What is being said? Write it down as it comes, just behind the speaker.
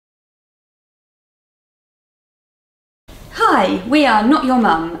Hi, we are Not Your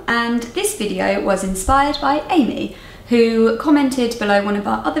Mum, and this video was inspired by Amy, who commented below one of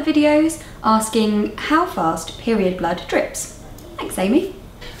our other videos asking how fast period blood drips. Thanks, Amy.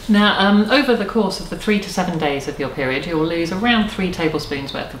 Now, over the course of the 3 to 7 days of your period, you'll lose around 3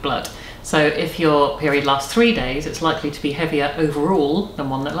 tablespoons worth of blood. So if your period lasts 3 days, it's likely to be heavier overall than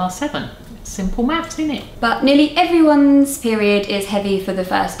one that lasts 7. Simple maths, isn't it? But Nearly everyone's period is heavy for the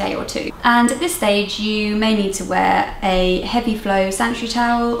first day or two. And at this stage, you may need to wear a heavy flow sanitary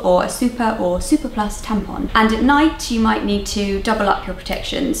towel or a super or super plus tampon. And at night, you might need to double up your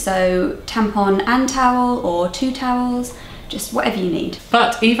protection. So tampon and towel or 2 towels, just whatever you need.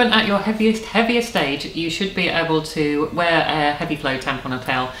 But even at your heaviest stage, you should be able to wear a heavy flow tampon or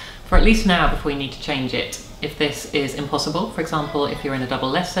towel for at least an hour before you need to change it. If this is impossible, for example, if you're in a double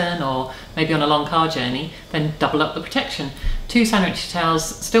lesson or maybe on a long car journey, then double up the protection. 2 sanitary towels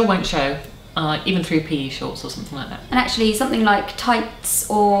still won't show, even through PE shorts or something like that. And actually something like tights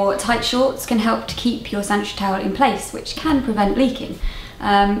or tight shorts can help to keep your sanitary towel in place, which can prevent leaking.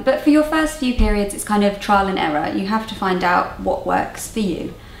 But for your first few periods, it's kind of trial and error. You have to find out what works for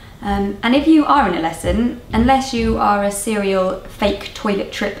you. And if you are in a lesson, unless you are a serial fake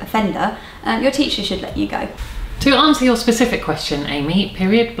toilet trip offender, your teacher should let you go. To answer your specific question, Amy,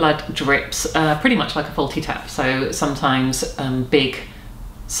 period blood drips pretty much like a faulty tap. So sometimes big,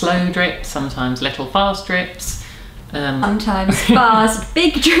 slow drips, sometimes little, fast drips. Sometimes fast,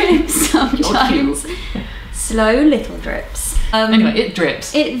 big drips, sometimes slow, little drips. Anyway, it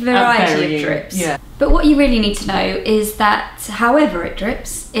drips. Variety of drips. Yeah. But what you really need to know is that however it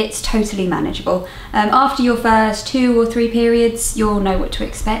drips, it's totally manageable. After your first 2 or 3 periods, you'll know what to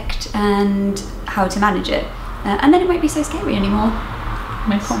expect and how to manage it. And then it won't be so scary anymore.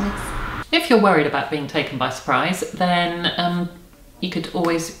 I promise. If you're worried about being taken by surprise, then you could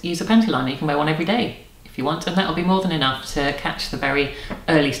always use a panty liner. You can wear one every day if you want, and that'll be more than enough to catch the very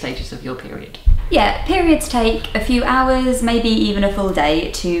early stages of your period. Yeah, periods take a few hours, maybe even a full day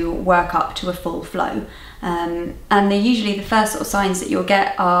to work up to a full flow. And they're usually the first sort of signs that you'll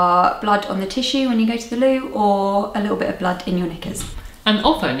get are blood on the tissue when you go to the loo, or a little bit of blood in your knickers. And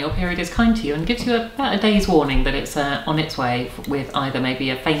often your period is kind to you and gives you about a day's warning that it's on its way, with either maybe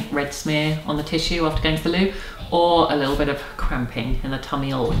a faint red smear on the tissue after going to the loo, or a little bit of cramping in the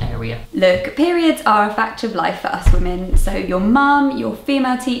tummy hole area. Look, periods are a fact of life for us women. So your mum, your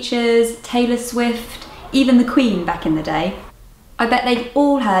female teachers, Taylor Swift, even the Queen back in the day. I bet they've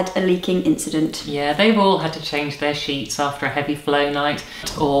all had a leaking incident. Yeah, they've all had to change their sheets after a heavy flow night,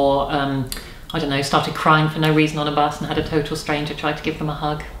 or I don't know, started crying for no reason on a bus and had a total stranger try to give them a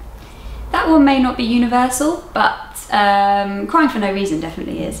hug. That one may not be universal, but crying for no reason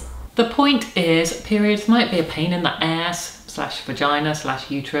definitely is. The point is, periods might be a pain in the ass / vagina /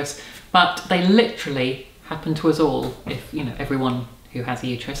 uterus, but they literally happen to us all, if you know, everyone who has a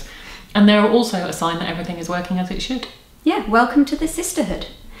uterus. And they're also a sign that everything is working as it should. Yeah, welcome to the sisterhood.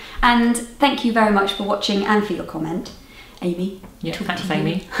 And thank you very much for watching and for your comment, Amy. Yeah, thanks,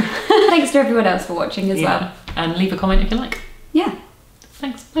 Amy. Thanks to everyone else for watching as well. And leave a comment if you like. Yeah.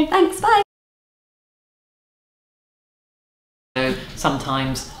 Thanks. Bye. Thanks, bye. So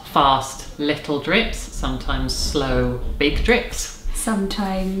sometimes fast little drips, sometimes slow big drips.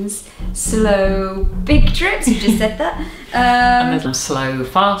 Sometimes slow big drips, you just said that. And there's some slow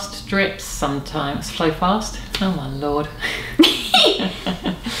fast drips, sometimes slow fast. Oh my lord.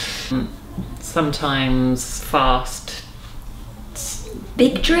 Sometimes fast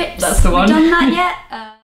big drips. That's the one. Have we done that yet?